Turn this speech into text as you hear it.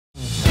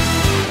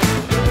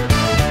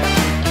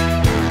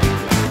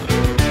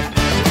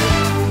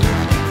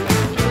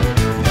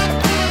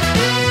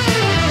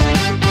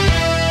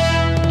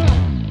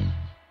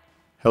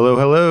Hello,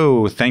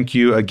 hello. Thank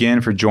you again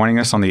for joining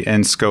us on the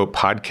InScope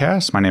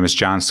podcast. My name is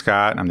John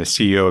Scott. I'm the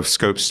CEO of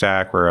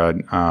ScopeStack. We're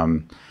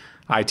an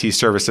IT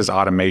services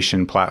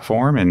automation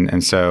platform,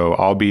 and so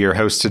I'll be your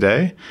host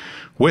today.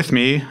 With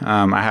me,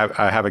 I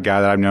have a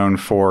guy that I've known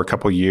for a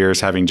couple of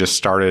years, having just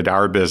started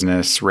our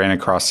business, ran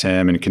across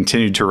him and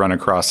continued to run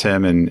across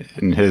him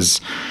in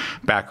his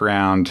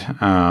background.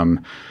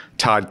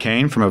 Todd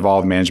Kane from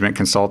Evolved Management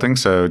Consulting.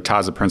 So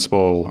Todd's a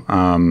principal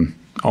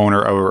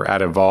owner over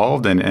at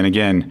Evolved. And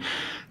again,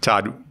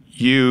 Todd,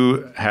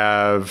 you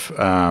have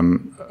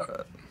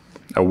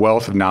a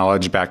wealth of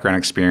knowledge, background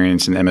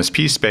experience in the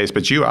MSP space,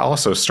 but you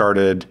also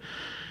started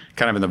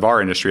kind of in the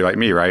VAR industry like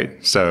me,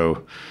 right?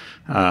 So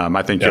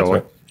I think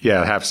you'll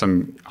have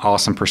some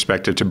awesome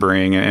perspective to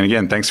bring. And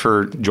again, thanks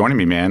for joining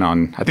me, man,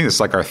 on, I think it's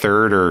like our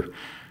third or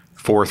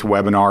fourth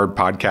webinar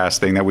podcast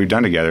thing that we've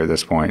done together at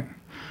this point.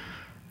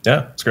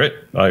 Yeah, it's great.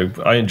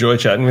 I enjoy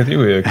chatting with you.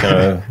 We have kind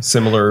of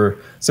similar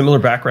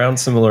background,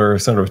 similar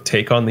sort of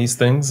take on these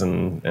things,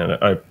 and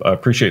I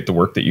appreciate the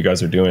work that you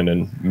guys are doing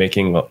and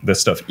making this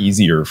stuff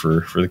easier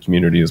for the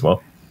community as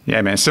well.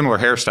 Yeah, man, similar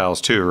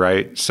hairstyles too,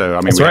 right? So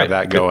I mean, we have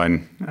that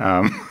going.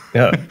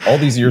 Yeah, all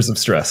these years of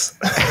stress.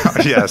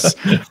 Yes,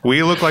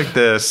 we look like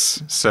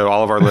this, so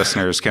all of our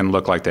listeners can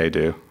look like they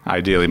do.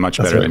 Ideally, much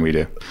better than we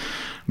do.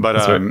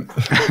 But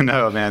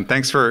no, man,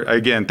 thanks for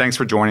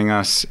joining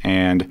us.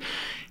 And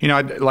you know,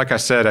 like I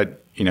said,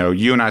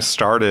 you and I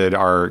started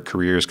our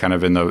careers kind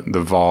of in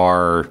the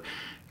VAR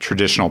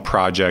traditional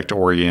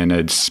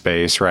project-oriented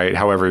space, right?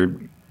 However,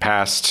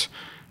 past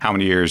how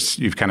many years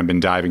you've kind of been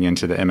diving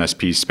into the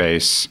MSP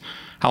space.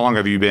 How long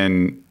have you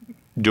been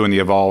doing the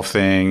Evolve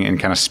thing and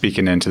kind of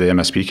speaking into the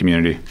MSP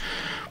community?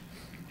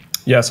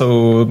 Yeah,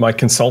 so my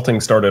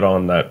consulting started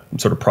on that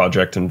sort of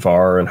project and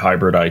VAR and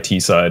hybrid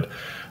IT side.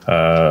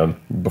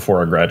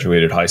 Before I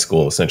graduated high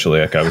school, essentially,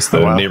 like I was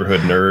the neighborhood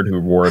nerd who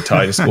wore a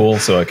tie to school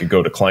so I could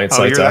go to client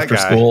sites after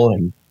school.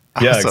 And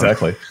awesome. Yeah,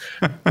 exactly.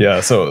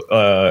 Yeah. So,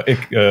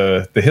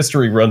 the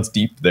history runs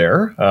deep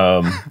there.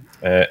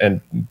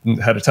 And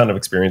had a ton of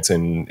experience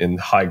in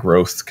high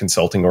growth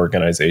consulting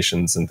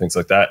organizations and things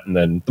like that. And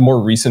then the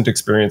more recent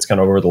experience kind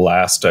of over the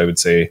last, I would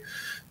say,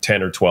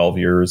 10 or 12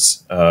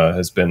 years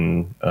has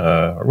been,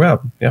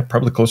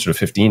 probably closer to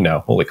 15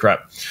 now. Holy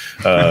crap.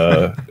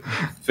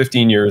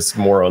 15 years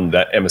more on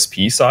that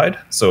MSP side.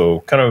 So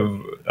kind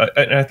of,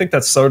 and I think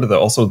that's sort of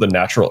also the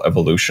natural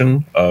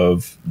evolution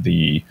of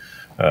the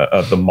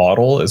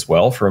model as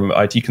well from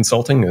IT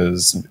consulting.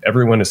 Is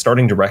everyone is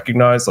starting to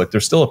recognize like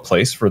there's still a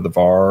place for the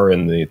VAR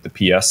and the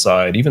PS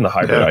side, even the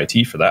hybrid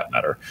IT for that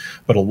matter.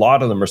 But a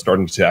lot of them are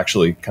starting to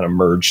actually kind of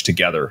merge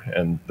together,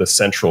 and the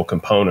central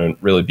component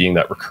really being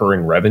that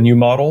recurring revenue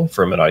model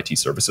from an IT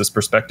services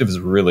perspective is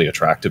really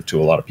attractive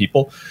to a lot of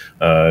people.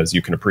 As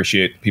you can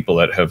appreciate, people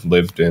that have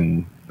lived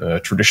in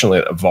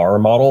traditionally a VAR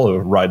model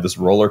ride this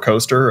roller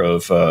coaster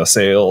of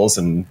sales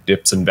and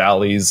dips and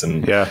valleys,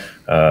 and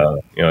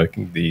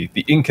the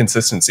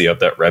inconsistency of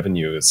that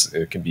revenue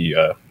can be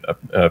a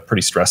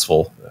pretty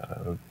stressful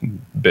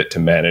bit to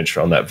manage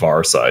on that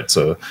VAR side.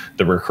 So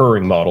the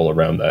recurring model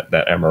around that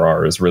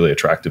MRR is really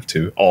attractive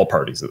to all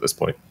parties at this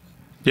point.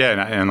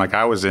 Yeah, and like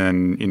I was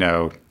in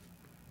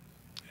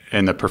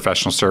the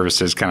professional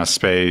services kind of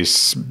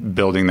space,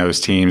 building those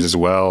teams as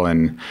well,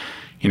 and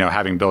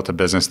having built a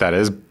business that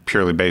is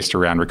purely based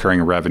around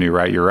recurring revenue,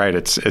 right? You're right.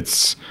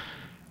 It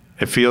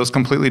feels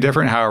completely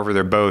different. However,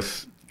 they're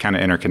both kind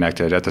of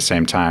interconnected at the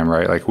same time,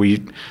 right? Like we,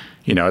 at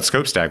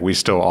ScopeStack, we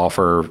still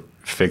offer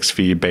fixed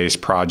fee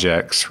based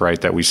projects,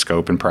 right? That we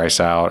scope and price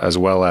out, as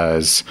well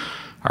as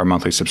our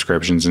monthly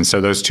subscriptions. And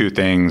so those two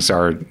things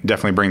are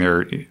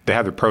definitely they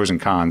have their pros and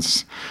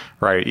cons,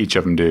 right? Each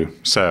of them do.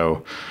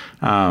 So,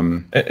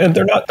 and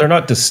they're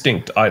not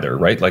distinct either,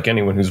 right? Like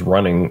anyone who's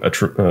running a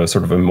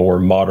sort of a more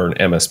modern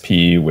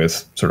MSP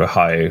with sort of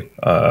high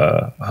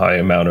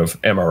amount of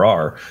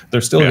MRR,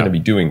 they're still going to be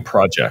doing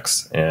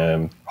projects,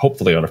 and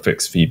hopefully on a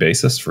fixed fee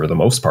basis for the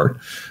most part.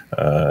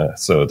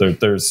 So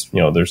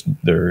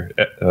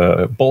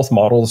both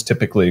models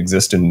typically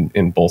exist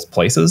in both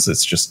places.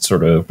 It's just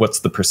sort of what's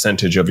the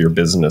percentage of your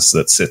business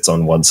that sits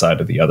on one side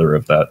or the other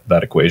of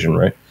that equation,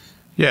 right?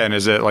 Yeah, and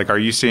is it like, are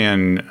you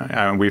seeing,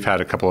 we've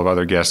had a couple of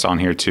other guests on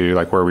here too,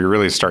 like where we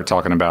really start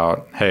talking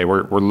about, hey,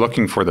 we're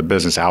looking for the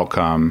business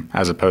outcome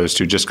as opposed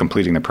to just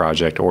completing the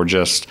project or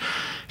just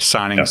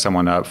signing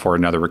someone up for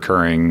another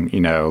recurring,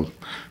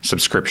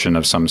 subscription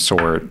of some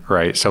sort,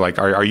 right? So like,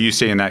 are you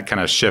seeing that kind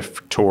of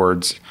shift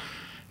towards,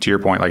 to your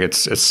point, like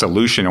it's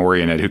solution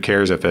oriented? Who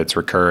cares if it's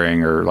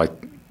recurring or like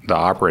the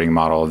operating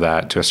model of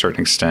that to a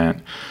certain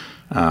extent?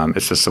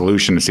 It's the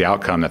solution, it's the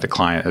outcome that the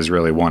client is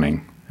really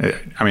wanting.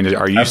 I mean,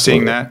 are you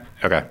seeing that?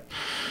 Okay.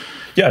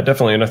 Yeah,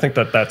 definitely. And I think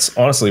that's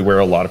honestly where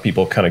a lot of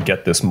people kind of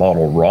get this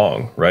model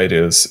wrong, right?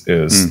 Is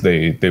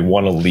they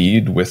want to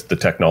lead with the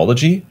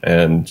technology,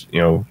 and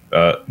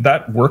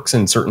that works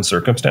in certain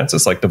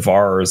circumstances. Like the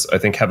VARs, I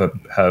think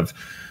have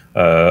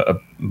a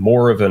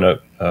more of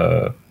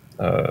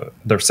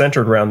they're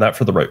centered around that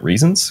for the right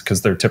reasons,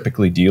 because they're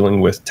typically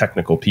dealing with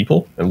technical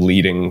people and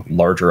leading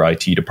larger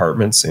IT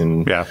departments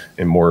in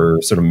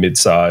more sort of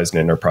mid-sized and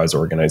enterprise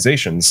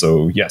organizations.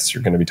 So yes,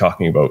 you're going to be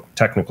talking about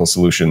technical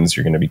solutions.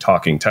 You're going to be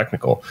talking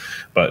technical,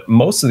 but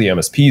most of the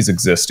MSPs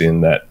exist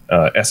in that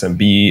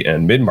SMB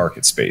and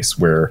mid-market space,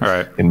 where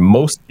in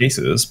most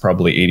cases,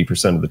 probably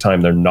 80% of the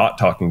time, they're not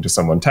talking to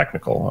someone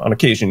technical. On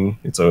occasion,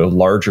 it's a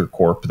larger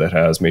corp that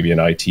has maybe an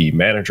IT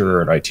manager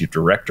or an IT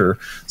director,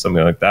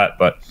 something like that.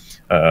 But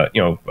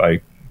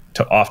I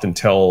often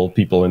tell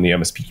people in the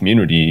MSP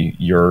community,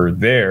 you're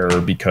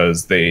there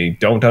because they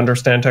don't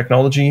understand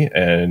technology,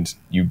 and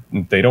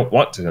they don't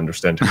want to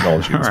understand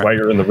technology. That's why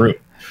you're in the room.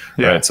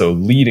 Yeah. Right? So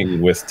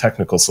leading with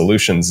technical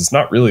solutions is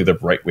not really the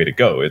right way to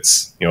go.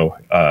 It's,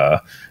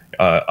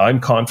 I'm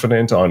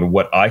confident on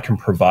what I can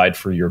provide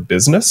for your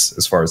business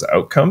as far as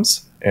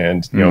outcomes.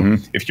 And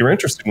if you're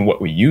interested in what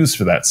we use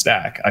for that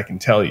stack, I can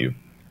tell you.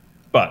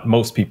 But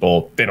most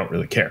people, they don't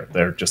really care.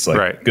 They're just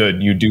like,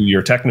 good, you do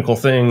your technical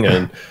thing.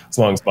 And as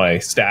long as my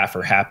staff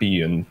are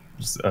happy and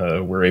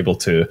we're able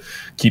to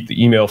keep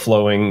the email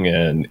flowing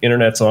and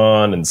internet's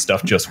on and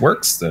stuff just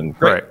works, then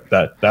great.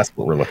 That's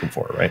what we're looking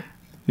for, right?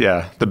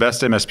 Yeah. The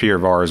best MSP or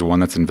VAR is one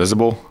that's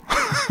invisible,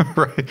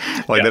 right?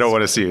 Like they don't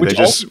want to see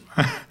you.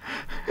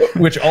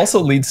 Which also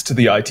leads to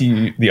the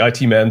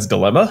IT man's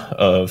dilemma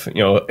of,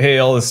 hey,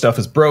 all this stuff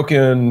is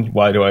broken.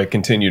 Why do I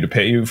continue to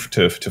pay you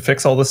to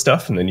fix all this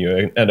stuff? And then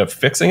you end up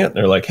fixing it. And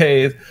they're like,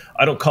 hey,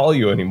 I don't call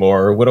you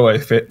anymore. What do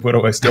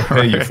I still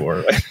pay you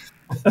for? Right?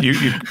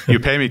 you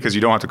pay me because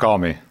you don't have to call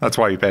me. That's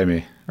why you pay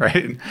me,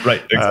 right?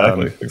 Right.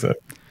 Exactly.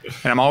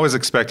 And I'm always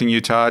expecting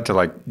you, Todd,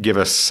 to give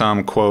us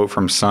some quote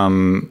from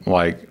some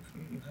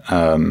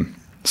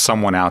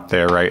someone out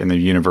there, right, in the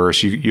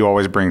universe. You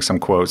always bring some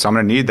quotes. So I'm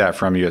going to need that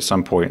from you at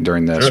some point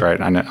during this, right?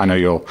 I know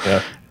you'll.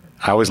 Yeah.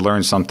 I always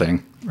learn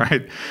something,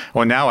 right?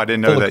 Well, now I didn't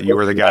know that you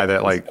were the guy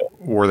that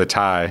wore the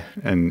tie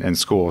in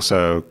school.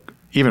 So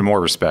even more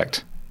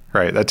respect,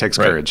 right? That takes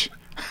courage.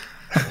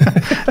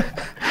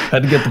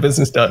 Had to get the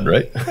business done,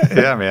 right?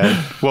 Yeah,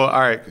 man. Well,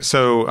 all right.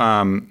 So,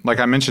 like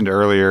I mentioned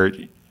earlier,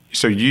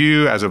 so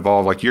you as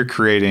Evolve, you're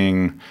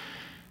creating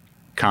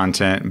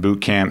content, boot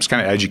camps,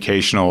 kind of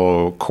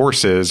educational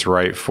courses,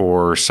 right,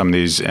 for some of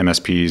these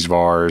MSPs,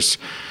 VARs.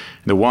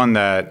 The one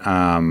that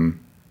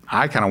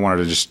I kind of wanted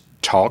to just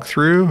talk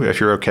through, if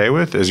you're okay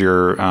with, is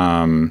your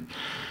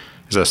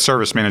is a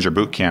service manager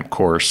boot camp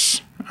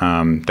course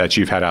that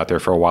you've had out there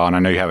for a while, and I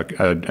know you have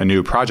a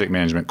new project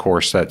management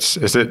course.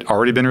 Is it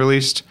already been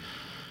released?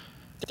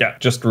 Yeah,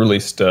 just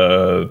released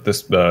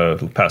this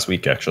past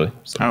week, actually.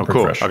 So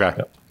cool. Fresh. Okay,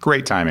 yeah.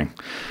 Great timing.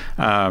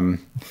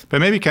 But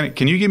maybe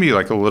can you give me a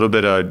little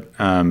bit of,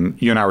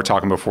 you and I were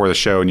talking before the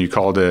show, and you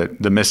called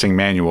it the missing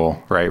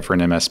manual, right, for an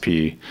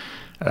MSP,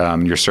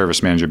 your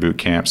service manager boot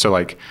camp. So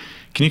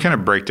can you kind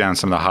of break down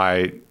some of the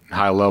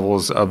high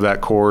levels of that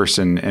course,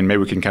 and maybe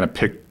we can kind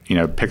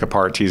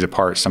of tease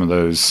apart some of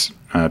those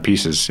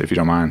pieces, if you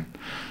don't mind.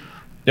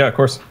 Yeah, of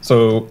course.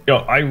 So,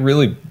 I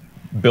really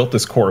built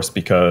this course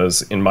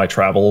because in my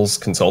travels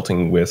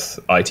consulting with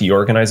IT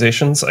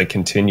organizations, I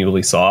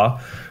continually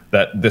saw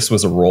that this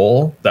was a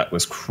role that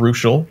was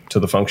crucial to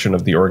the function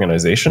of the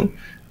organization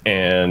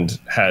and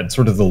had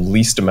sort of the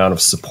least amount of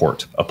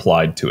support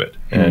applied to it.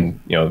 And,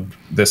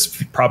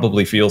 this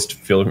probably feels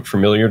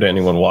familiar to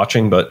anyone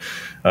watching, but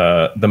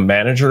the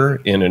manager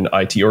in an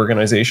IT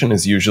organization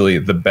is usually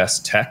the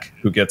best tech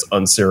who gets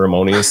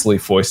unceremoniously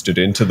foisted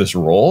into this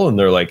role. And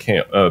they're like,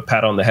 hey,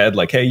 pat on the head,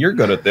 like, hey, you're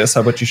good at this.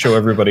 How about you show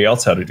everybody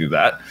else how to do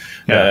that?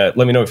 Yeah.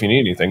 Let me know if you need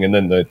anything. And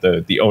then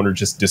the owner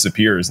just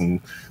disappears. And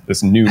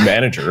this new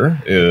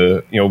manager,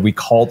 we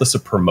call this a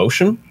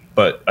promotion.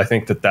 But I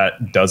think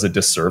that does a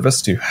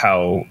disservice to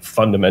how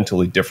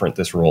fundamentally different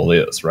this role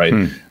is, right?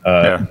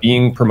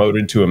 Being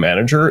promoted to a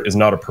manager is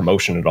not a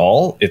promotion at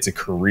all. It's a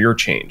career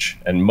change.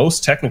 And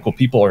most technical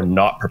people are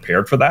not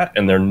prepared for that.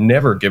 And they're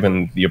never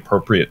given the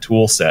appropriate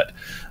tool set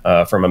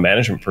from a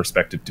management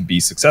perspective to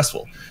be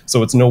successful.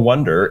 So it's no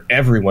wonder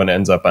everyone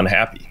ends up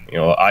unhappy.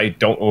 I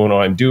don't know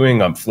what I'm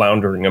doing. I'm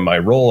floundering in my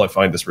role. I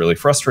find this really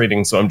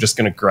frustrating. So I'm just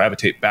going to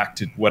gravitate back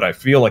to what I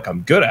feel like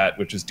I'm good at,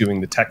 which is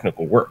doing the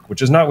technical work,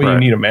 which is not what you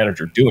need a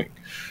manager doing.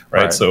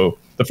 Right. So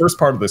the first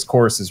part of this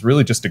course is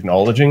really just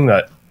acknowledging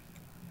that,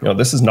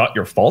 this is not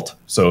your fault.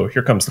 So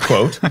here comes the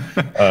quote.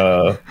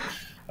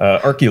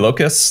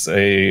 Archilochus,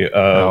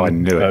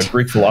 a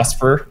Greek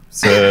philosopher,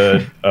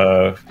 said,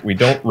 we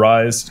don't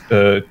rise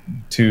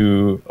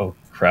to, oh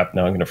crap,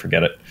 now I'm going to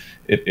forget it.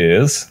 It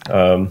is...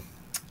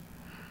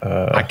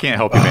 I can't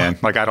help you, man.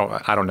 I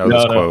don't know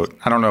this quote.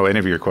 I don't know any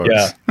of your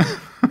quotes.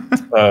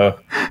 Yeah.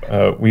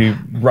 We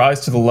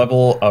rise to the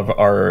level of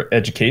our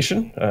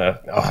education.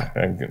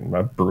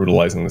 I'm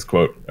brutalizing this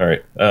quote. All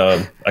right.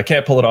 I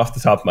can't pull it off the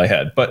top of my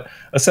head, but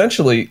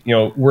essentially,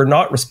 we're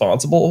not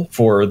responsible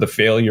for the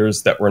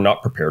failures that we're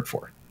not prepared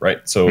for.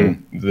 Right. So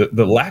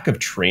the lack of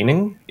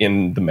training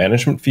in the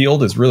management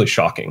field is really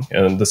shocking.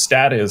 And the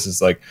stat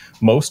is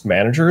most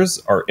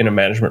managers are in a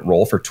management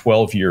role for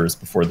 12 years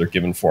before they're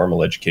given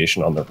formal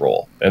education on their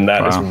role. And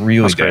that is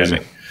really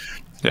damning.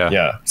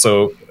 Yeah.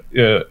 So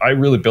I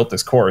really built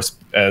this course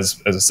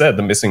as I said,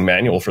 the missing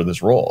manual for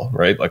this role,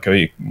 right? Like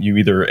you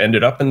either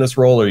ended up in this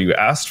role or you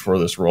asked for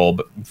this role,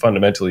 but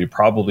fundamentally you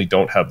probably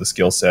don't have the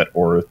skill set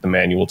or the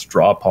manual to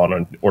draw upon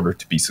in order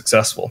to be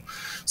successful.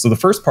 So the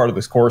first part of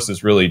this course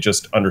is really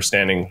just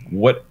understanding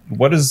what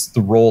is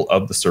the role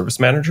of the service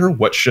manager?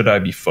 What should I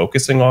be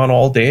focusing on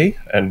all day?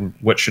 And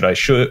what should I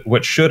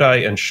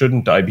and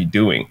shouldn't I be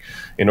doing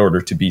in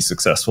order to be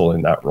successful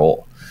in that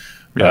role?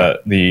 Yeah.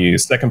 The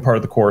second part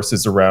of the course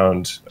is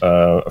around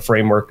a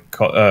framework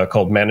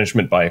called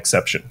management by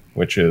exception,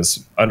 which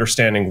is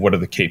understanding what are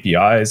the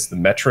KPIs, the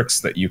metrics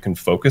that you can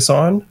focus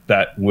on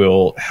that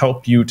will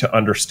help you to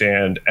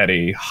understand at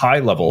a high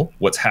level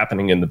what's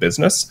happening in the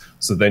business.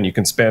 So then you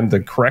can spend the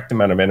correct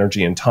amount of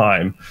energy and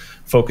time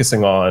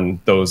focusing on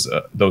those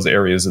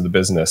areas of the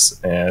business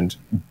and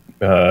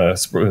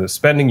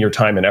spending your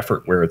time and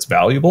effort where it's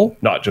valuable,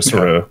 not just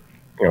sort of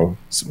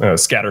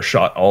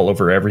scattershot all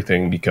over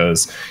everything,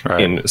 because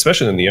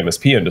especially in the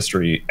MSP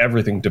industry,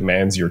 everything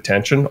demands your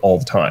attention all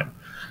the time.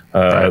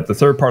 The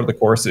third part of the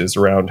course is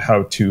around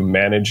how to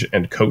manage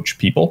and coach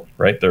people,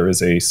 right? There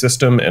is a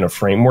system and a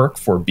framework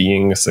for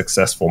being a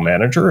successful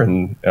manager.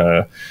 And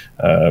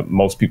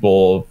most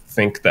people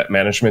think that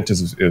management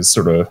is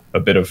sort of a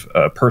bit of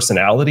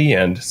personality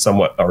and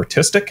somewhat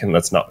artistic, and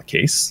that's not the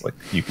case. Like,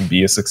 you can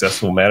be a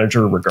successful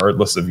manager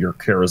regardless of your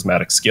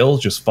charismatic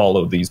skills. Just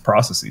follow these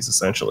processes,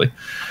 essentially.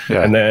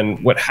 Yeah. And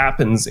then what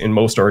happens in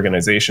most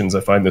organizations,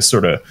 I find this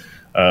sort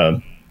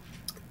of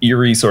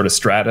eerie sort of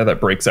strata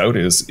that breaks out,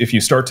 is if you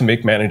start to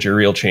make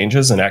managerial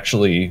changes and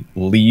actually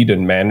lead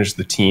and manage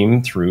the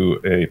team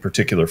through a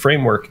particular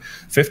framework,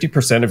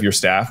 50% of your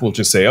staff will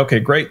just say, okay,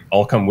 great,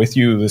 I'll come with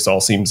you. This all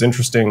seems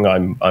interesting.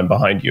 I'm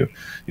behind you.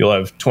 You'll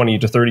have 20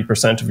 to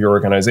 30% of your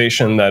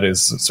organization that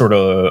is sort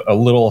of a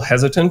little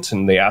hesitant,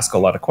 and they ask a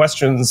lot of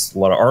questions, a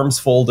lot of arms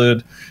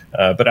folded.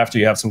 But after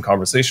you have some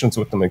conversations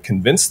with them and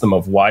convince them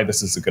of why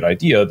this is a good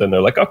idea, then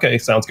they're like, okay,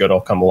 sounds good,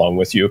 I'll come along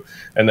with you.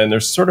 And then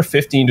there's sort of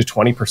 15 to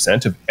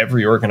 20% of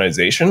every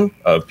organization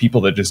of people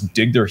that just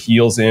dig their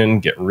heels in,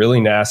 get really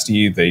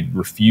nasty. They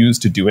refuse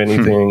to do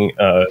anything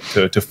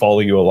to follow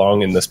you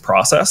along in this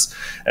process.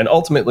 And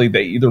ultimately,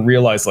 they either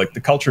realize, like,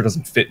 the culture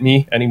doesn't fit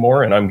me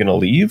anymore and I'm going to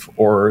leave,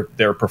 or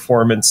their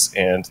performance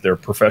and their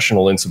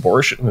professional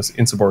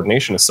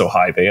insubordination is so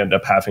high, they end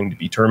up having to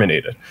be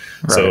terminated.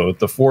 Right. So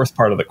the fourth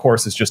part of the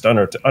course is just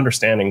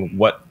understanding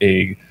what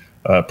a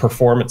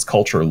performance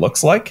culture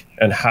looks like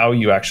and how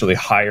you actually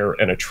hire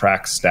and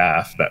attract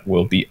staff that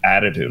will be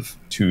additive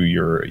to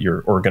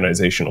your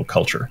organizational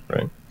culture,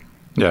 right?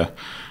 Yeah,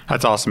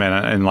 that's awesome, man.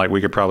 And like,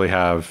 we could probably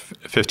have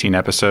 15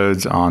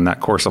 episodes on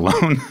that course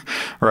alone,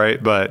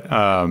 right? But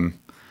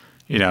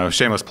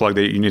shameless plug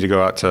that you need to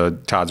go out to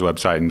Todd's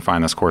website and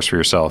find this course for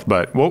yourself.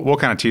 But we'll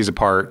kind of tease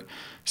apart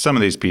some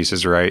of these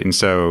pieces, right? And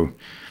so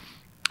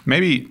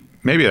maybe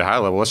at a high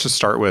level, let's just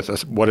start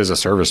with what is a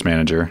service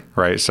manager,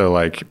 right? So,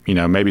 like,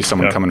 maybe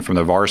someone coming from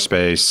the VAR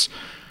space,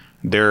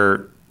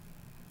 their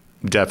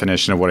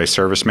definition of what a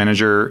service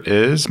manager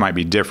is might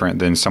be different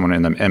than someone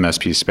in the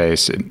MSP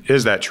space.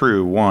 Is that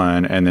true,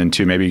 one? And then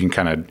two, maybe you can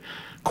kind of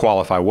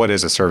qualify what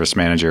is a service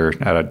manager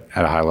at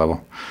a high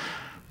level.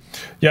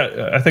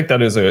 Yeah, I think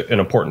that is an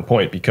important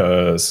point,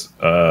 because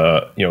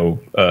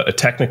a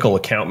technical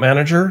account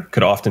manager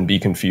could often be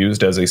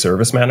confused as a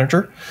service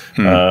manager.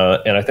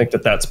 And I think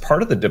that that's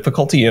part of the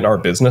difficulty in our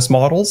business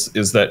models,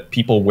 is that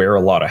people wear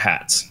a lot of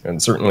hats. And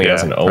certainly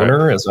as an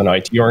owner, as an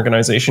IT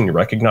organization, you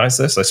recognize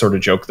this. I sort of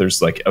joke there's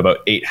like about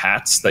 8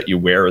 hats that you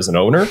wear as an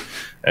owner.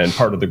 And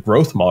part of the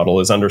growth model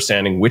is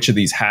understanding which of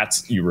these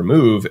hats you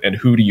remove and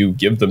who do you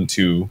give them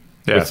to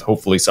with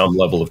hopefully some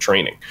level of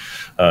training.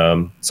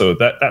 So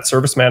that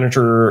service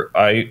manager,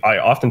 I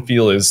often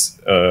feel,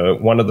 is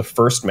one of the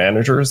first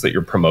managers that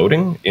you're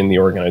promoting in the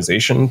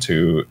organization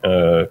to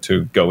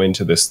go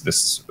into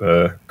this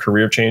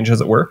career change,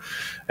 as it were.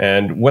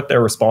 And what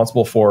they're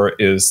responsible for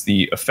is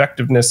the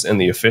effectiveness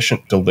and the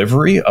efficient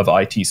delivery of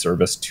IT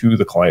service to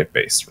the client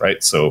base,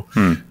 right? So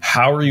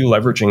how are you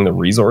leveraging the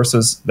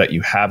resources that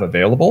you have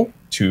available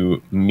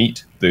to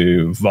meet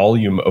the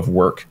volume of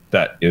work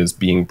that is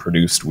being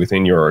produced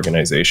within your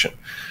organization?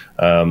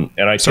 And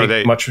I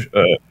take much...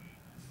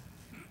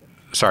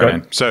 Sorry,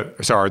 man. So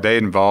are they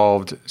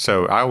involved?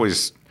 So I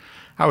was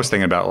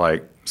thinking about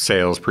like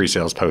sales,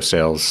 pre-sales,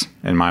 post-sales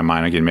in my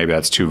mind. Again, maybe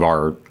that's too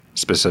VAR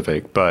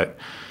specific, but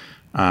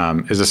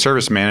is a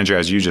service manager,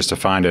 as you just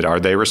defined it, are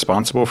they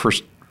responsible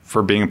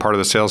for being a part of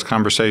the sales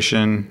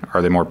conversation?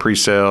 Are they more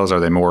pre-sales?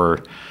 Are they more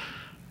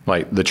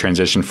like the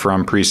transition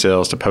from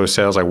pre-sales to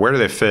post-sales? Like, where do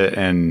they fit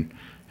in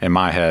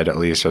my head, at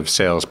least, of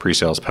sales,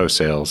 pre-sales,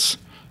 post-sales?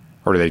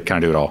 Or do they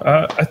kind of do it all?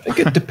 I think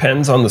it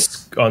depends on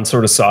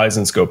sort of size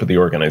and scope of the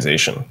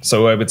organization.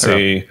 So I would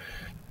say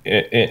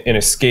in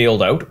a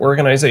scaled out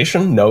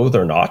organization, no,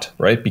 they're not,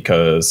 right?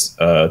 Because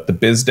the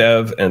biz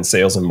dev and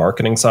sales and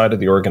marketing side of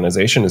the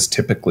organization is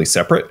typically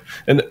separate.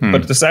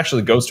 But this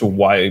actually goes to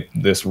why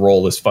this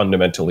role is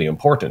fundamentally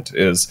important,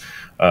 is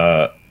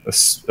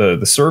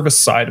the service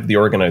side of the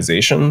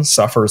organization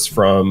suffers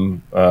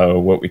from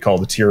what we call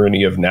the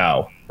tyranny of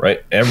now.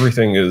 Right,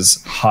 everything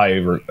is high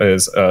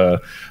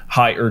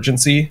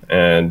urgency,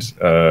 and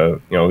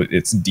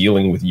it's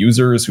dealing with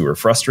users who are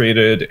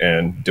frustrated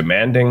and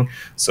demanding.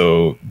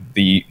 So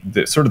the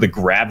sort of the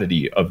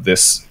gravity of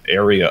this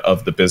area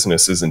of the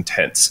business is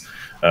intense,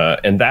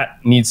 and that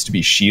needs to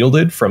be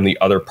shielded from the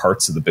other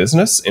parts of the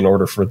business in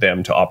order for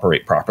them to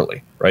operate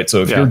properly. Right,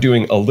 so if you're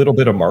doing a little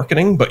bit of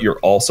marketing, but you're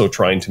also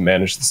trying to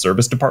manage the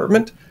service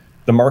department,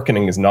 the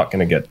marketing is not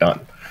going to get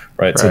done.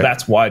 Right. So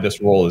that's why this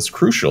role is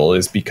crucial,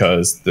 is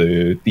because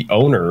the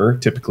owner,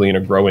 typically in a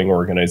growing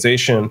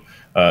organization,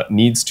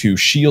 needs to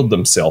shield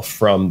themselves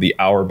from the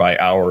hour by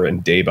hour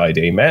and day by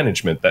day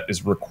management that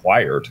is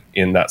required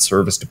in that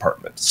service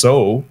department,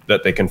 so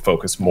that they can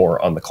focus more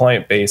on the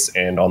client base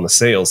and on the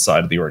sales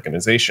side of the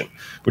organization,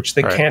 which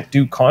they can't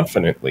do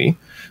confidently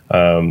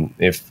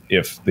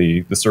if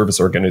the service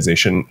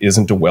organization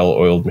isn't a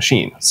well-oiled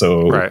machine.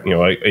 So,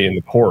 in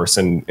the course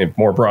and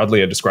more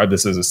broadly, I describe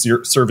this as a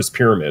service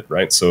pyramid,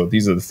 right? So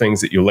these are the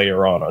things that you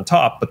layer on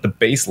top, but the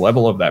base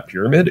level of that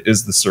pyramid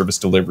is the service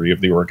delivery of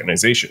the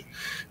organization.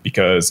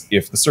 Because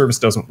if the service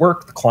doesn't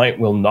work, the client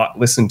will not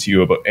listen to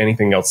you about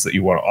anything else that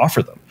you want to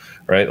offer them,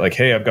 right? Like,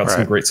 hey, I've got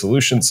some great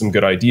solutions, some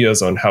good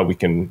ideas on how we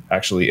can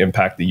actually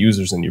impact the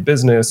users in your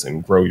business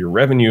and grow your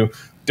revenue.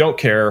 Don't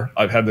care.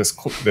 I've had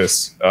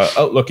this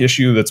Outlook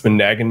issue that's been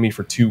nagging me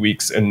for 2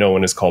 weeks, and no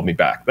one has called me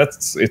back.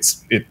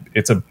 It's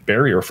a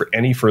barrier for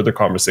any further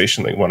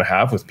conversation that you want to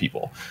have with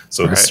people.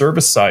 So the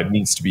service side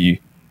needs to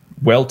be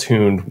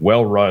well-tuned,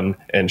 well-run,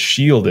 and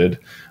shielding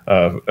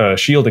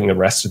the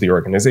rest of the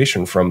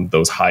organization from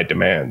those high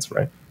demands,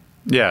 right?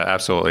 Yeah,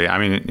 absolutely. I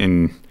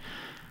mean,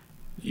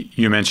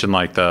 you mentioned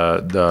like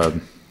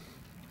the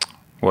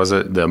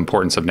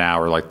importance of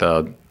now, or like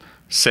the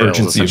sales,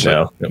 urgency of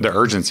now. The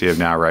urgency of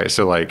now, right?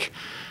 So like,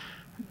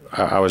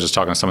 I was just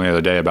talking to someone the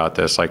other day about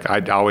this. Like, I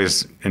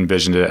always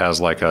envisioned it as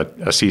like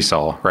a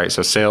seesaw, right?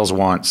 So sales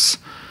wants,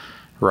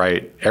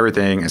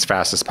 everything as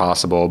fast as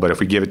possible, but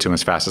if we give it to them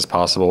as fast as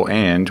possible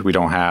and we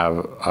don't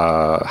have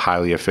a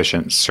highly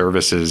efficient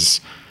services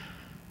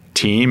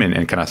team and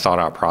kind of thought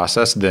out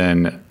process,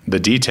 then the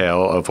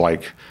detail of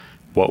like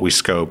what we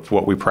scope,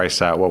 what we price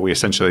out, what we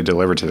essentially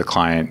deliver to the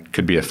client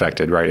could be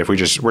affected, right? If we're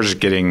just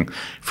getting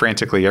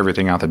frantically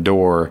everything out the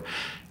door,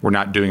 we're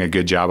not doing a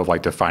good job of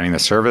like defining the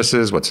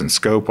services, what's in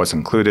scope, what's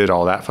included,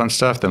 all that fun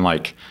stuff, then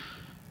like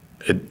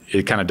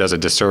it kind of does a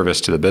disservice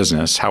to the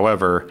business.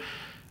 However,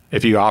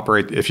 if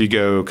you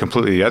go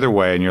completely the other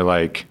way and you're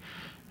like,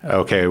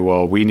 okay,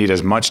 well, we need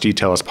as much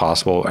detail as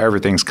possible.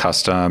 Everything's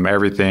custom.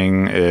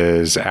 Everything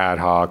is ad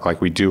hoc.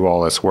 Like, we do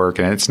all this work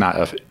and it's not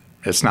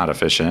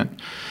efficient.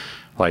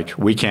 Like,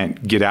 we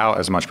can't get out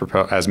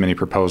as many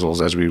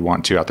proposals as we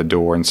want to out the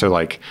door. And so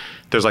like,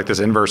 there's like this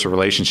inverse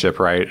relationship,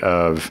 right?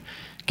 Of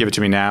give it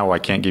to me now, I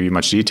can't give you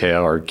much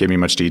detail, or give me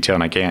much detail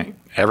and I can't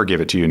ever give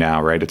it to you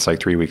now, right? It's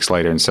like 3 weeks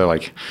later. And so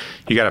like,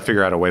 you got to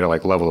figure out a way to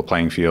like level the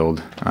playing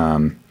field.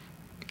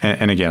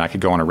 And again, I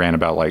could go on a rant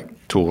about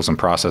like tools and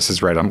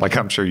processes, right?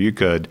 I'm sure you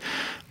could,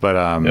 but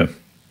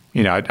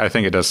I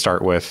think it does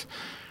start with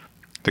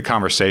the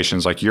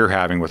conversations like you're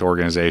having with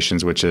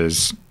organizations, which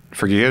is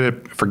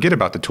forget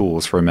about the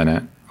tools for a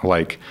minute.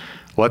 Like,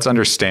 let's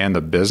understand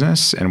the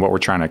business and what we're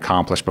trying to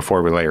accomplish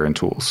before we layer in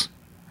tools,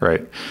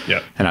 right?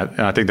 Yeah. And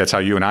I think that's how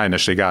you and I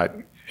initially got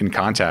in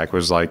contact,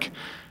 was like,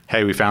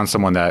 hey, we found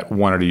someone that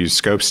wanted to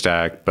use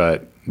ScopeStack,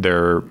 but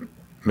their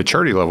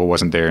maturity level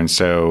wasn't there, and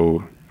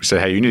so we said,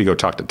 hey, you need to go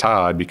talk to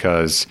Todd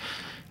because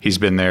he's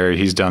been there,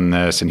 he's done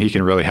this, and he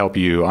can really help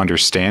you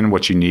understand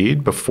what you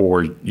need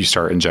before you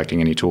start injecting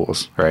any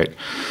tools, right?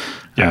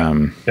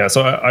 Yeah.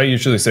 So I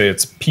usually say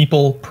it's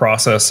people,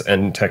 process,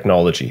 and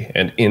technology,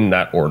 and in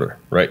that order,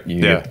 right?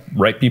 You get the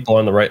right people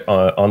on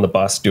the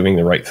bus doing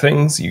the right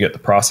things. You get the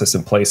process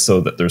in place so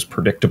that there's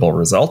predictable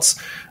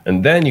results,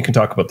 and then you can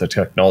talk about the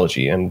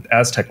technology. And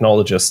as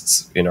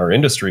technologists in our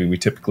industry, we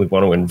typically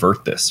want to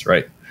invert this,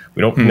 right? We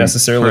don't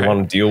necessarily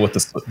want to deal with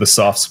the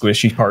soft,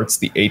 squishy parts,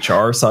 the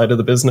HR side of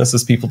the business,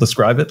 as people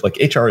describe it. Like,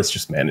 HR is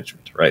just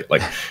management, right?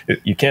 Like,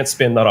 you can't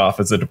spin that off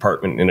as a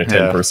department in a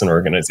 10-person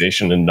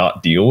organization and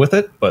not deal with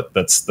it. But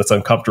that's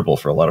uncomfortable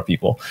for a lot of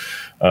people.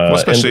 Well,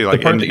 especially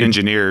like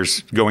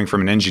engineers, going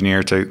from an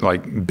engineer to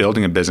like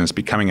building a business,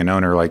 becoming an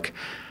owner, like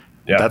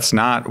that's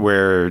not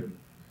where,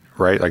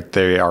 right? Like,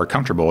 they are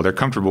comfortable. They're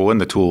comfortable in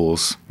the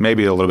tools,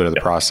 maybe a little bit of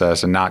the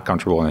process, and not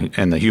comfortable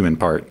in the human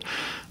part.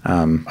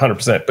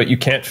 100%, but you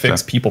can't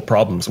fix people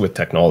problems with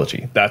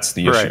technology. That's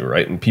the issue,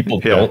 right? And people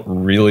don't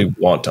really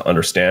want to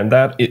understand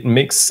that. It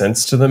makes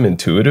sense to them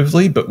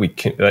intuitively, but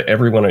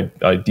everyone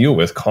I deal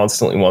with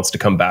constantly wants to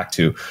come back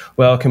to,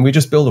 well, can we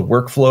just build a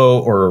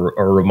workflow or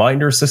a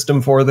reminder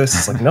system for this?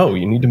 It's like, no,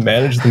 you need to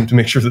manage them to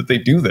make sure that they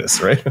do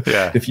this, right?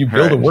 If you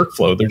build a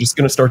workflow, they're just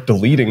going to start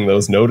deleting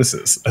those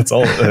notices. That's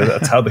all.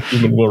 That's how the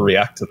human will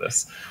react to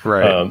this.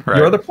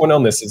 Your other point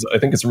on this is, I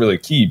think it's really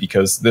key,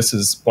 because this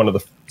is one of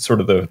the sort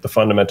of the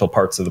fundamental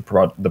parts of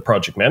the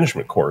project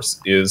management course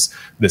is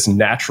this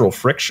natural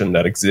friction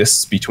that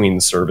exists between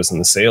the service and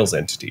the sales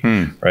entity,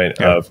 right?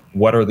 Yeah. Of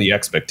what are the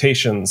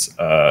expectations?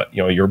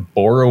 You're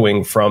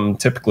borrowing from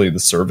typically the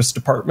service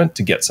department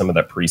to get some of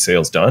that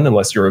pre-sales done,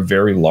 unless you're a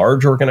very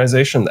large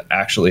organization that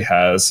actually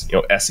has,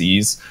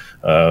 SEs.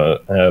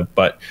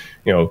 But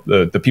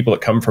the people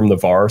that come from the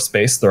VAR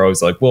space, they're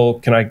always like, well,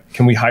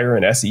 can we hire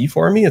an SE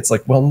for me? It's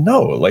like, well,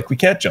 no, like we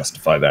can't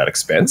justify that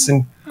expense.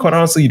 And quite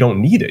honestly, you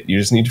don't need it. You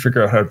just need to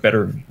figure out how to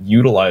better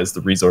utilize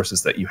the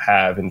resources that you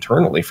have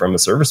internally from a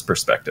service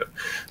perspective.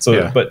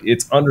 So, but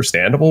it's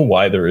understandable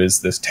why there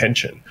is this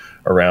tension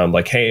around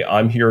like, hey,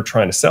 I'm here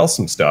trying to sell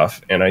some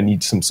stuff and I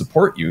need some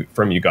support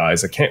from you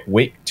guys. I can't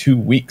wait 2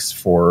 weeks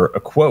for a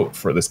quote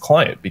for this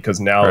client because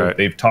now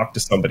they've talked to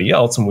somebody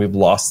else and we've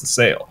lost the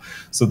sale.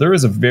 So there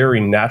is a very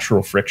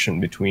natural friction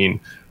between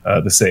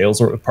the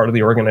sales part of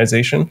the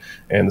organization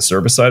and the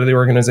service side of the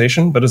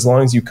organization. But as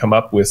long as you come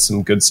up with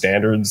some good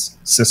standards,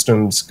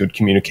 systems, good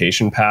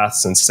communication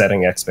paths, and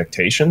setting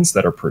expectations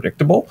that are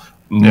predictable,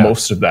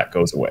 most of that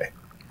goes away.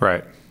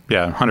 Right.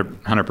 Yeah,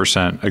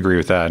 100% agree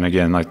with that. And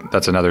again, like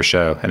that's another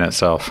show in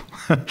itself.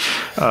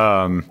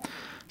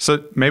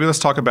 So maybe let's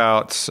talk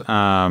about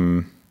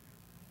the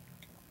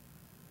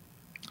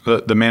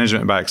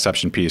management by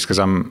exception piece, because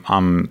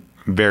I'm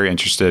very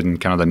interested in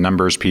kind of the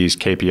numbers piece,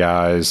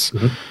 KPIs.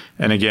 Mm-hmm.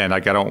 And again,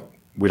 like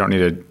we don't need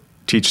to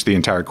teach the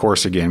entire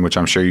course again, which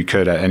I'm sure you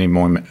could at any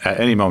moment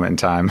in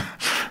time,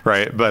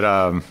 right? But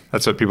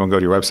that's what people go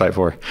to your website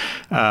for.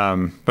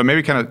 But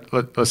maybe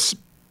let's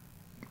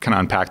kind of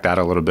unpack that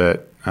a little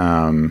bit.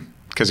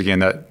 Because again,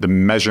 the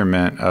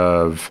measurement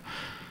of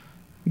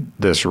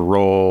this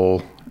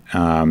role,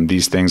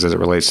 these things as it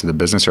relates to the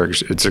business,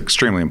 it's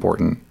extremely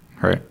important,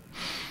 right?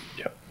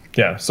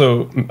 Yeah.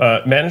 So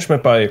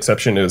management by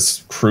exception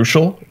is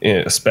crucial,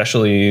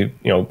 especially,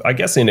 I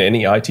guess in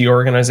any IT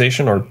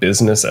organization or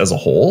business as a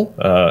whole,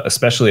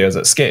 especially as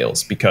it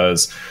scales,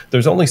 because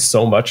there's only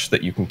so much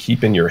that you can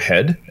keep in your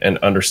head and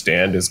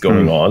understand is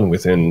going on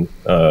within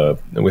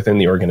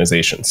the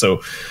organization.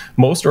 So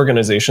most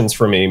organizations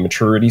from a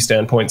maturity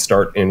standpoint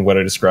start in what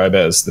I describe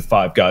as the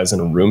 5 guys in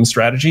a room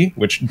strategy,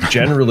 which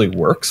generally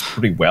works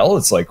pretty well.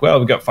 It's like, well,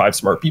 we've got 5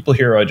 smart people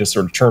here. I just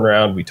sort of turn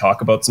around, we talk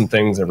about some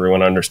things,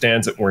 everyone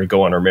understands it, we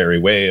go on our merry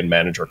way and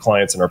manage our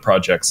clients and our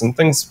projects, and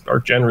things are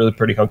generally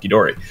pretty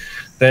hunky-dory.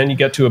 Then you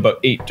get to about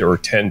 8 or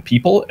 10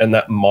 people, and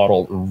that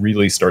model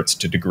really starts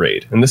to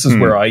degrade. And this is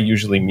where I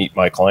usually meet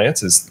my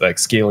clients, is like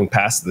scaling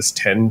past this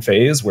 10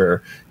 phase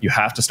where you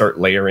have to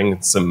start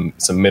layering some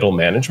middle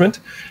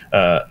management.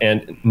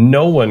 And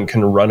no one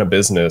can run a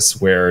business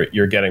where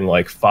you're getting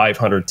like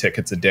 500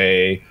 tickets a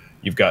day,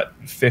 you've got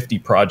 50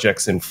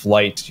 projects in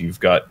flight, you've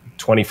got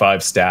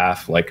 25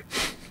 staff, like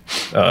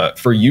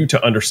for you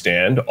to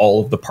understand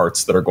all of the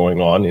parts that are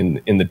going on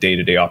in the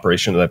day-to-day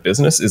operation of that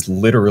business is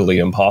literally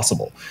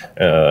impossible.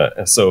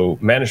 So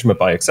management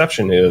by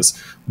exception is,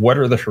 what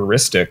are the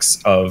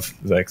heuristics of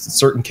like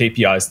certain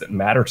KPIs that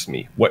matter to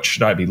me? What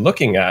should I be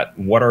looking at?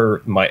 What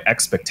are my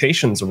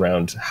expectations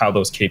around how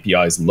those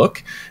KPIs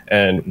look?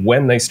 And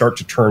when they start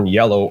to turn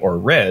yellow or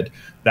red,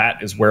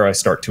 that is where I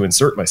start to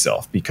insert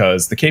myself,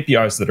 because the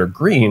KPIs that are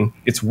green,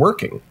 it's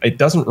working. It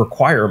doesn't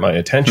require my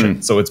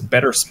attention. So it's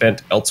better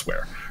spent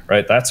elsewhere.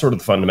 Right, that's sort of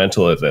the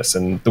fundamental of this.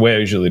 And the way I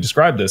usually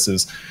describe this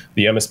is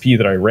the MSP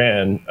that I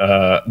ran.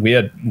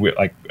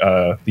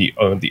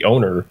 The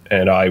owner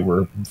and I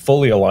were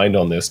fully aligned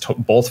on this.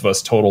 Both of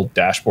us total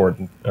dashboard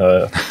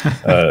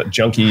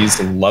junkies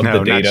and loved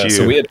the data.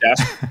 So we had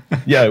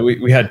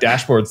we had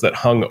dashboards that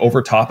hung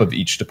over top of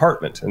each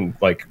department, and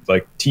like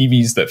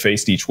TVs that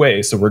faced each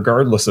way. So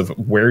regardless of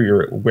where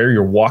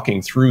you're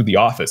walking through the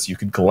office, you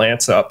could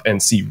glance up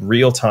and see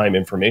real time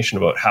information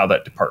about how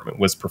that department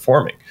was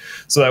performing.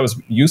 So that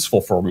was useful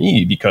for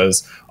me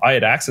because I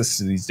had access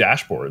to these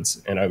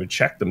dashboards and I would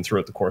check them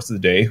throughout the course of the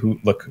day,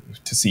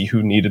 to see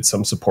who needed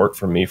some support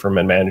from me from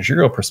a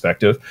managerial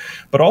perspective.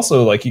 But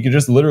also, like, you could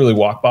just literally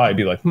walk by and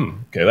be like,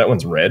 okay, that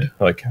one's red.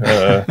 Like,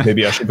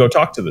 maybe I should go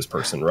talk to this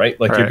person, right?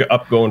 Like, you're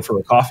up going for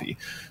a coffee.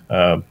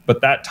 But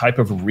that type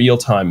of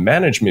real-time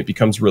management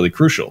becomes really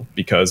crucial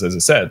because, as I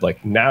said,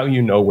 like, now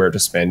you know where to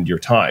spend your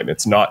time.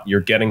 It's not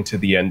you're getting to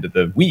the end of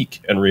the week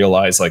and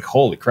realize, like,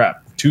 holy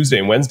crap, Tuesday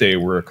and Wednesday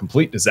were a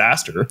complete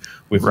disaster.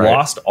 We've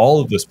lost all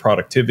of this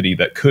productivity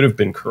that could have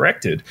been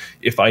corrected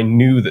if I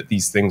knew that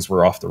these things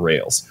were off the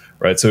rails,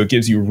 right? So it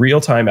gives you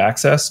real-time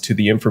access to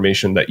the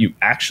information that you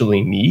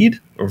actually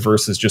need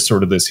versus just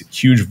sort of this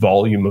huge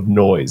volume of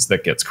noise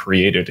that gets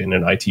created in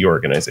an IT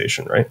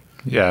organization, right?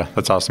 Yeah,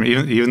 that's awesome.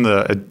 Even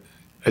the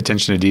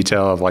attention to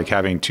detail of like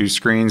having 2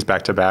 screens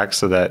back to back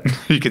so that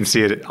you can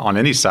see it on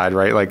any side,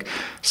 right? Like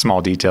small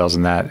details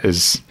in that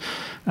is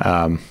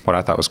what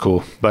I thought was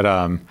cool. But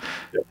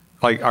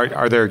like,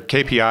 are there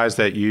KPIs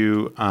that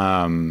you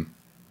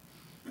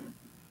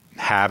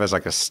have as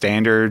like a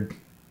standard,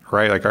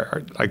 right?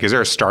 Like, is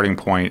there a starting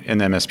point in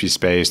the MSP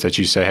space that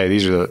you say, hey,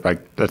 these are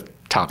the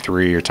top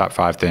 3 or top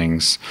 5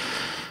 things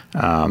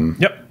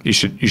you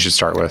should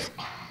start with?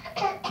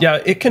 Yeah,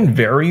 it can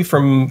vary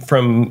from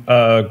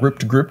group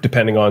to group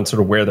depending on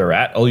sort of where they're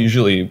at. I'll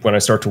usually, when I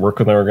start to work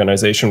with an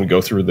organization, we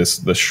go through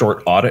the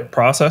short audit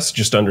process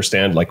just to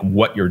understand like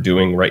what you're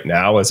doing right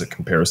now as it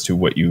compares to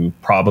what you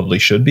probably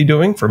should be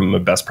doing from a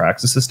best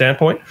practices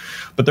standpoint.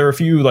 But there are a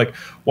few, like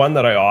one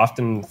that I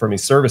often, from a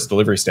service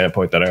delivery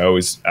standpoint, that I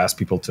always ask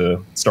people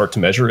to start to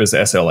measure is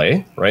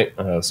SLA, right?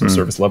 So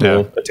service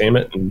level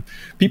attainment. And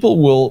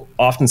people will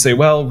often say,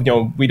 well,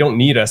 we don't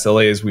need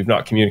SLAs. We've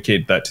not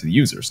communicated that to the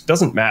users.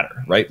 Doesn't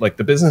matter, right? Like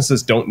the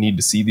businesses don't need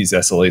to see these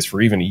SLAs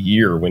for even a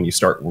year when you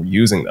start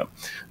using them.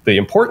 The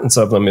importance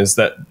of them is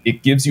that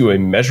it gives you a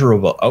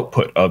measurable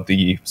output of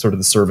the sort of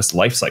the service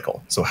life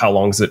cycle. So how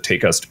long does it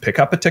take us to pick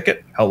up a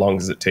ticket? How long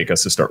does it take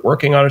us to start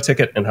working on a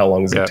ticket? And how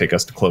long does it take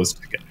us to close a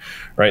ticket,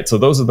 right? So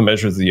those are the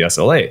measures of the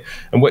SLA.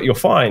 And what you'll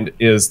find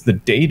is the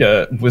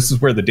data, this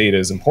is where the data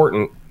is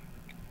important.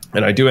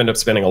 And I do end up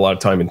spending a lot of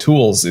time in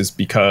tools is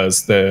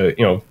because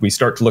we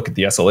start to look at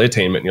the SLA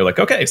attainment and you're like,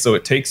 okay, so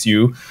it takes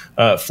you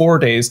 4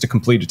 days to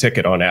complete a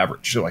ticket on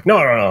average. You're like, no,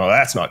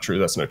 that's not true.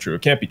 That's not true.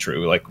 It can't be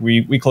true. Like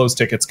we close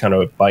tickets kind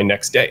of by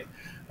next day.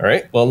 All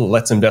right, well,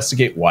 let's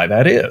investigate why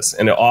that is.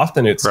 And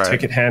often it's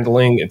ticket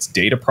handling, it's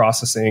data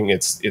processing,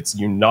 it's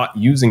you not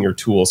using your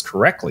tools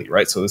correctly,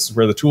 right? So this is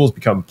where the tools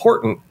become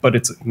important, but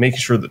it's making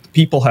sure that the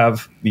people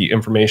have the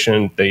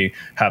information, they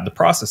have the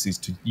processes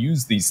to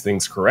use these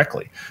things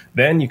correctly.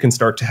 Then you can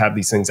start to have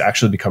these things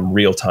actually become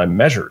real-time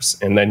measures.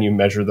 And then you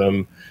measure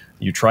them,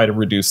 you try to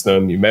reduce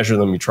them, you measure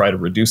them, you try to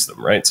reduce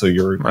them, right? So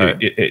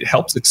it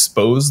helps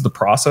expose the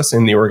process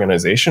in the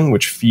organization,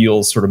 which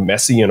feels sort of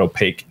messy and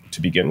opaque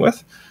to begin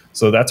with.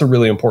 So that's a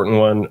really important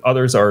one.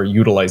 Others are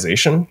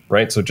utilization,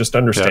 right? So just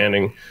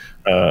understanding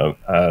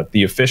the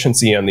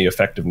efficiency and the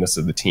effectiveness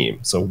of the team.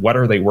 So what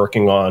are they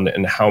working on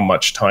and how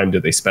much time do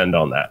they spend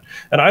on that?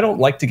 And I don't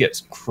like to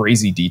get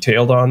crazy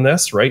detailed on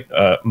this, right?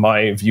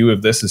 My view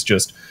of this is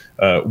just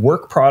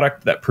work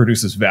product that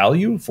produces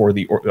value for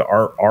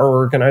our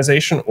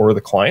organization or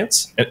the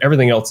clients, and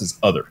everything else is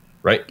other,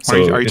 right?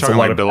 So are you talking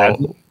like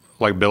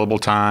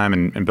billable time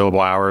and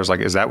billable hours? Like,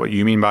 is that what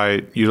you mean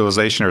by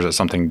utilization, or is it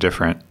something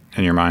different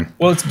in your mind?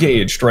 Well, it's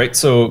gauged, right?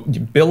 So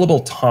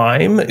billable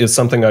time is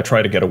something I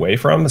try to get away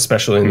from,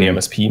 especially in the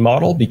MSP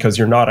model, because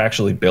you're not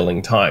actually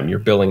billing time. You're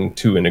billing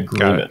to an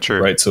agreement,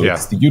 right? So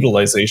it's the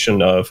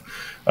utilization of,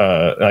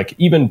 like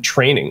even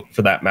training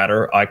for that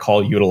matter, I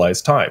call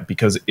utilized time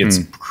because it's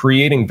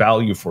creating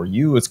value for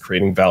you. It's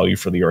creating value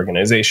for the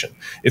organization.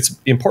 It's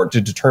important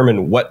to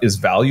determine what is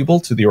valuable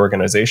to the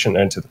organization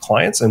and to the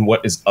clients and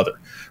what is other,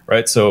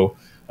 right? So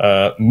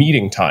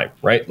meeting time,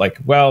 right? Like,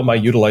 well, my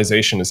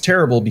utilization is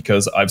terrible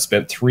because I've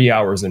spent 3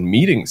 hours in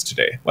meetings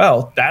today.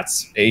 Well,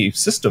 that's a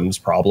systems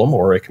problem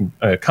or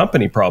a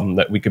company problem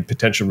that we could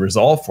potentially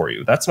resolve for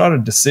you. That's not a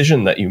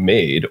decision that you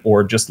made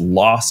or just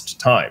lost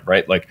time,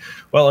 right? Like,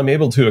 well, I'm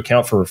able to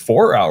account for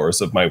 4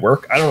 hours of my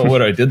work. I don't know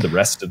what I did the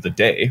rest of the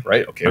day,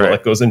 right? Okay, well,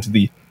 that goes into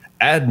the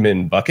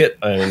admin bucket,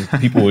 and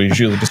people will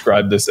usually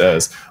describe this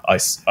as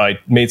I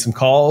made some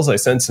calls, I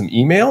sent some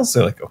emails.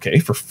 They're like, okay,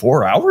 for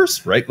 4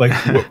 hours, right? Like,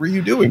 what were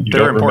you doing?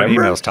 They're important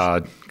emails,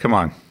 Todd. Come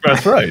on.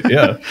 That's right.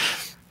 Yeah.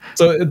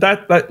 So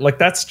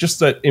that's just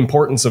the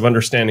importance of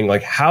understanding,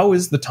 like, how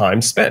is the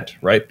time spent,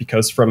 right?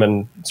 Because from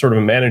a sort of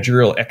a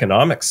managerial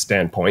economics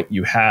standpoint,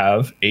 you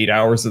have 8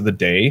 hours of the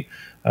day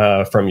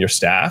from your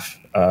staff.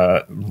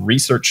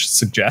 Research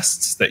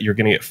suggests that you're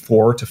going to get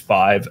 4 to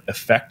 5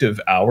 effective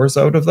hours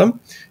out of them.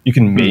 You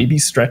can maybe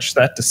stretch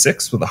that to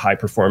 6 with a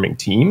high-performing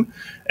team.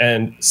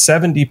 And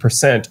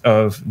 70%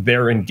 of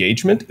their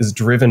engagement is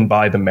driven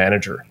by the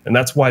manager. And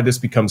that's why this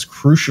becomes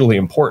crucially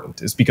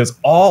important, is because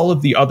all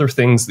of the other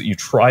things that you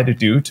try to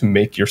do to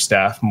make your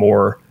staff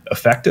more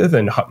effective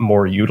and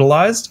more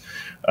utilized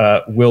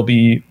will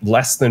be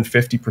less than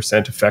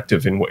 50%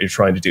 effective in what you're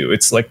trying to do.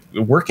 It's like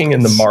working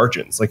in the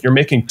margins, like you're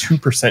making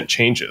 2%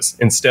 changes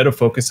instead of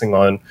focusing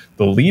on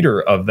the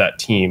leader of that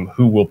team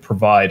who will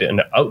provide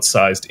an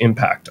outsized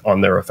impact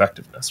on their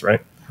effectiveness, right?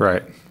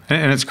 Right.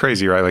 And it's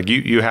crazy, right? Like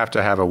you have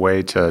to have a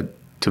way to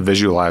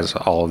visualize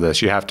all of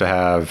this. You have to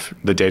have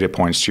the data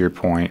points, to your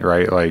point,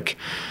 right? Like,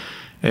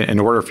 in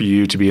order for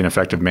you to be an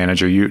effective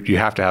manager, you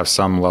have to have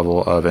some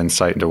level of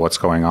insight into what's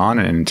going on.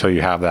 And until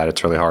you have that,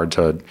 it's really hard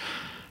to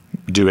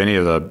do any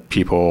of the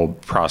people,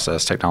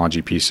 process,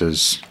 technology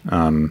pieces,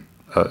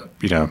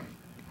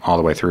 all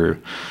the way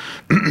through.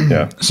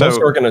 Yeah. So most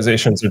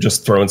organizations are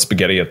just throwing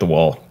spaghetti at the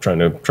wall, trying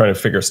to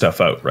figure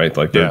stuff out, right?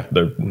 Like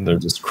they're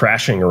just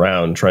crashing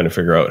around trying to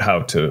figure out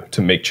how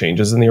to make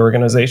changes in the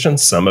organization.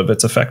 Some of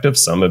it's effective,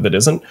 some of it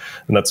isn't.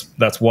 And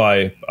that's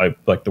why I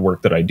like the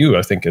work that I do.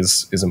 I think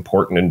is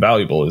important and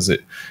valuable, is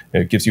it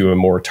gives you a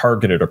more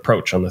targeted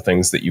approach on the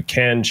things that you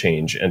can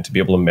change and to be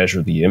able to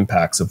measure the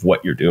impacts of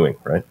what you're doing,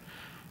 right?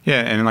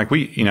 Yeah. And like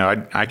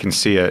I can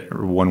see it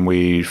when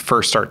we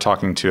first start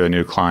talking to a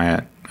new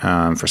client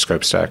for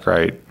ScopeStack,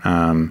 right?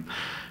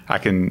 I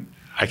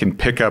can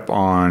pick up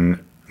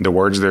on the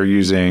words they're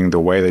using, the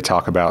way they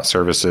talk about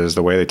services,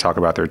 the way they talk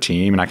about their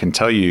team, and I can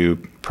tell you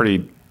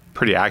pretty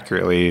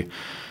accurately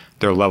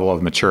their level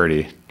of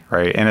maturity,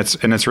 right? And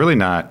it's really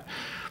not.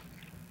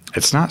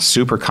 it's not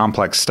super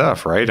complex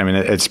stuff, right? I mean,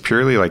 it's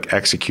purely like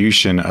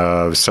execution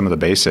of some of the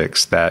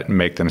basics that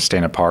make them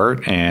stand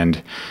apart.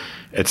 And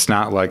it's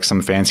not like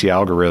some fancy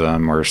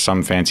algorithm or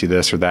some fancy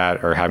this or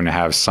that, or having to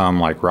have some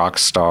like rock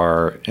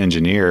star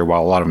engineer,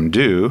 while a lot of them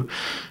do.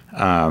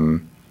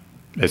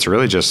 It's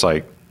really just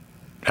like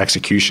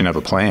execution of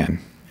a plan,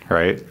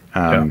 right?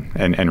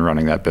 And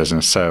running that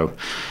business. So,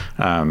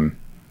 well,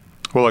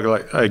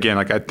 like again,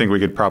 like I think we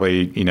could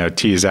probably,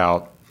 tease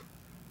out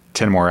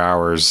 10 more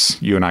hours.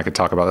 You and I could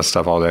talk about this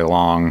stuff all day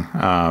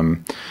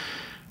long.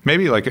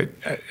 Maybe like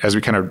as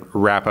we kind of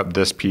wrap up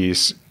this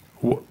piece,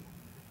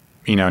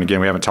 and again,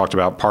 we haven't talked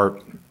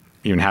about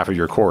even half of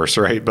your course,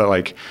 right? But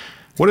like,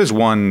 what is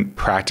one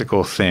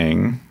practical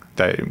thing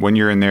that when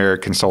you're in there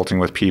consulting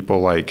with people,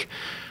 like,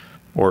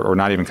 or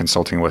not even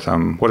consulting with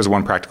them, what is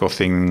one practical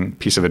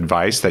piece of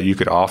advice that you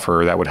could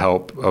offer that would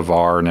help a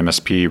VAR and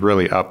MSP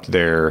really up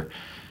their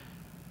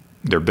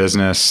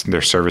business,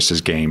 their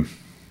services game?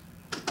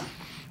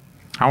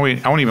 I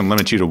won't even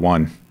limit you to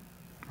one,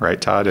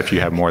 right, Todd, if you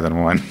have more than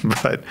one,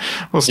 but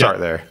we'll start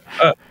there.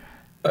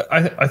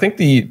 I think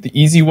the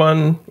easy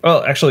one,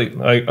 well, actually,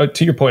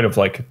 to your point of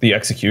like the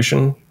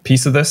execution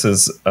piece of this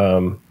is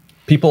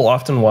people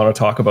often want to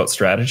talk about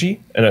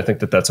strategy. And I think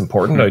that that's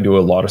important. Mm-hmm. I do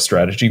a lot of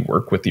strategy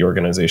work with the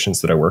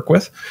organizations that I work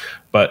with,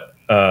 but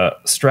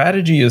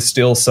strategy is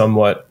still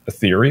somewhat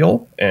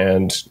ethereal.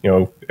 And,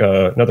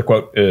 another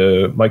quote,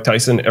 Mike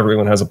Tyson,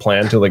 everyone has a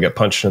plan till they get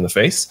punched in the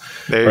face.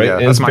 There you go.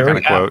 That's my kind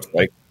of quote.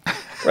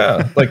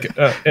 I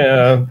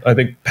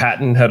think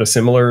Patton had a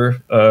similar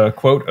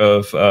quote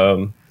of,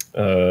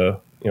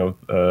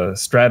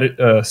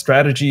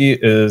 strategy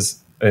is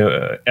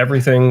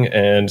everything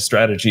and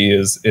strategy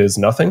is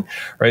nothing,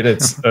 right?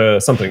 It's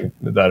something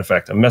to that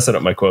effect. I'm messing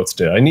up my quotes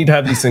today. I need to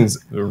have these things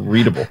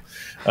readable.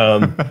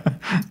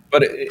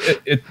 But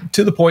it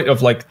to the point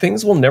of like,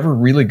 things will never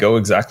really go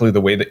exactly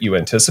the way that you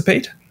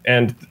anticipate.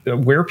 And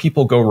where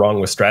people go wrong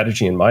with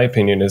strategy, in my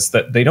opinion, is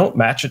that they don't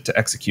match it to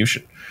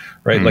execution,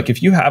 right? Mm-hmm. Like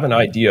if you have an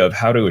idea of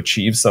how to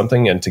achieve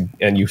something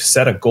and you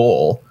set a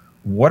goal,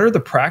 what are the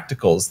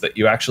practicals that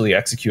you actually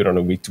execute on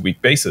a week-to-week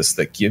basis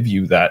that give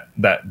you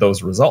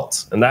those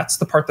results? And that's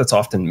the part that's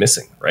often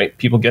missing, right?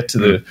 People get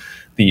to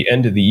the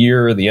end of the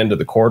year, the end of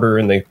the quarter,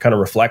 and they kind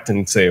of reflect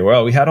and say,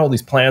 well, we had all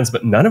these plans,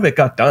 but none of it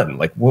got done.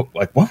 Like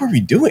what were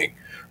we doing?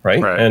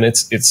 Right. And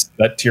it's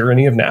that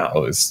tyranny of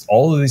now is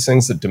all of these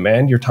things that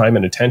demand your time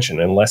and attention,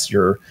 unless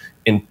you're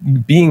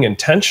being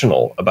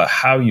intentional about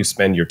how you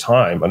spend your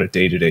time on a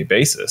day-to-day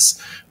basis.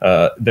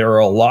 There are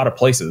a lot of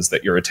places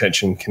that your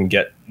attention can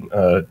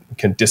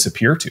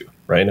disappear to,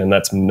 right? And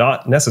that's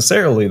not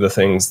necessarily the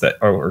things that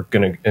are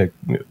going to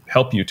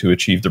help you to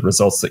achieve the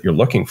results that you're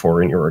looking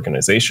for in your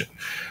organization,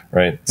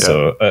 right? Yeah.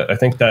 So I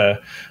think that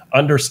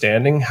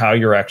understanding how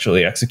you're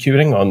actually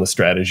executing on the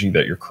strategy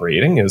that you're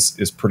creating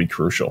is pretty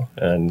crucial.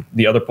 And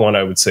the other point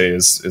I would say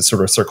is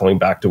sort of circling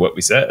back to what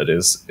we said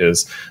is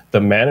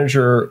the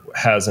manager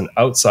has an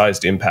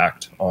outsized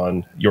impact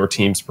on your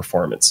team's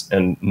performance,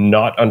 and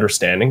not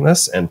understanding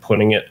this and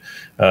putting it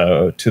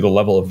to the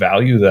level of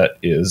value that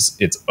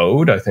it's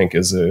owed, I think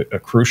is a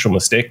crucial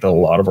mistake that a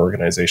lot of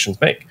organizations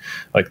make.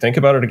 Like, think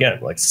about it again,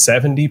 like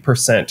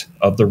 70%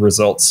 of the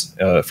results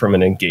from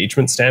an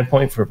engagement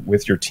standpoint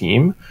with your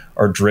team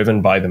are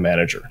driven by the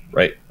manager,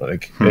 right?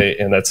 Like,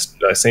 and that's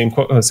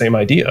the same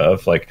idea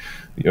of like,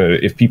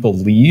 if people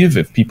leave,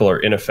 if people are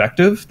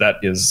ineffective, that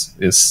is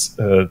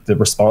the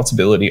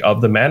responsibility of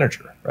the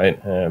manager,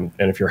 right? And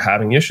if you're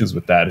having issues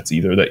with that, it's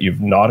either that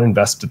you've not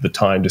invested the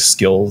time to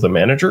skill the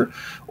manager,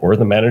 or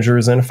the manager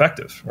is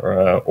ineffective,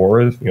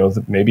 or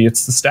maybe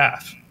it's the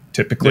staff.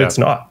 Typically, it's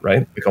not,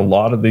 right? Like, a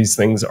lot of these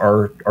things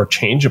are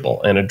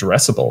changeable and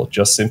addressable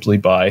just simply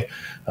by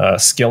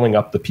skilling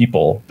up the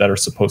people that are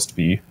supposed to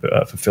be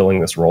fulfilling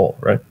this role,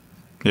 right?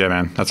 Yeah,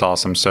 man, that's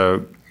awesome.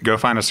 So go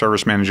find a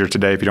service manager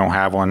today if you don't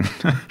have one,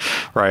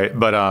 right?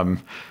 But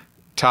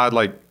Todd,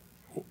 like,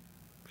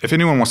 if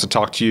anyone wants to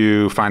talk to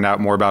you, find out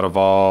more about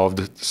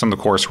Evolved, some of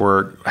the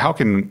coursework, how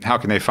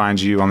can they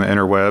find you on the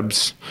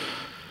interwebs?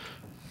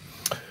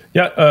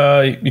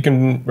 Yeah, you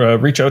can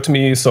reach out to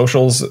me.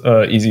 Socials,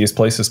 easiest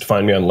places to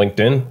find me on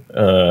LinkedIn.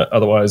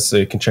 Otherwise,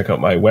 you can check out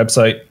my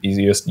website.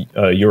 Easiest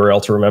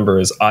URL to remember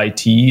is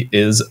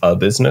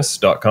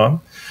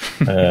itisabusiness.com.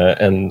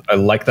 And I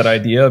like that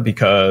idea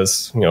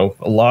because,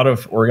 a lot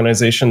of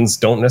organizations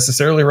don't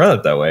necessarily run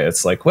it that way.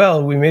 It's like,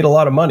 well, we made a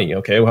lot of money.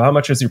 Okay, well, how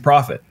much is your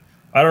profit?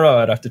 I don't know.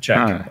 I'd have to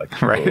check.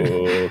 Right.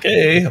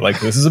 Okay. Like,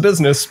 this is a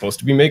business, supposed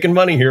to be making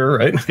money here,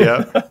 right?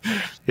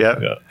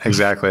 Yeah,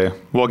 exactly.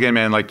 Well, again,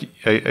 man, like,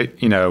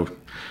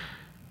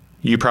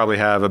 you probably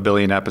have a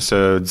billion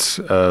episodes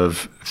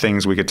of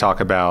things we could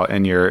talk about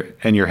in your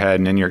head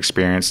and in your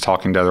experience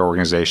talking to other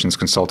organizations,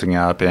 consulting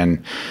up.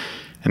 And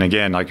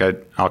again, like,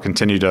 I'll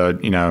continue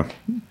to,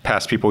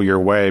 pass people your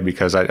way,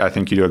 because I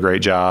think you do a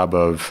great job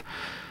of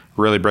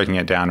really breaking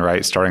it down,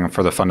 right? Starting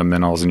for the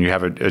fundamentals, and you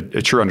have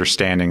a true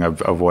understanding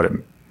of what it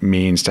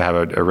means to have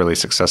a really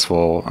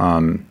successful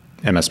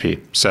MSP.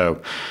 So,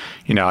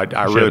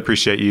 I really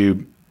appreciate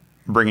you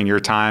bringing your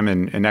time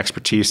and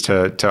expertise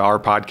to our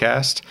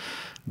podcast.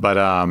 But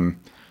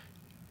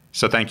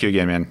so thank you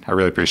again, man. I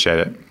really appreciate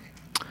it.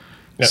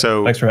 Yeah,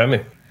 so thanks for having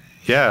me.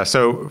 Yeah.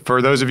 So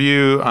for those of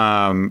you,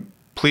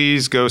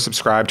 please go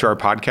subscribe to our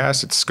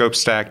podcast. It's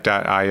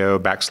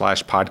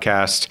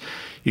scopestack.io/podcast.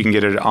 You can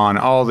get it on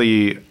all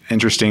the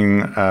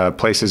interesting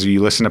places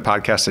you listen to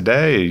podcasts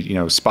today,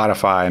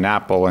 Spotify and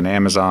Apple and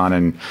Amazon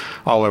and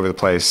all over the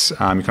place. You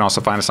can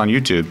also find us on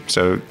YouTube.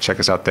 So check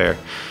us out there.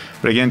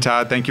 But again,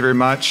 Todd, thank you very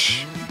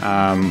much.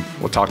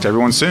 We'll talk to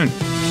everyone soon.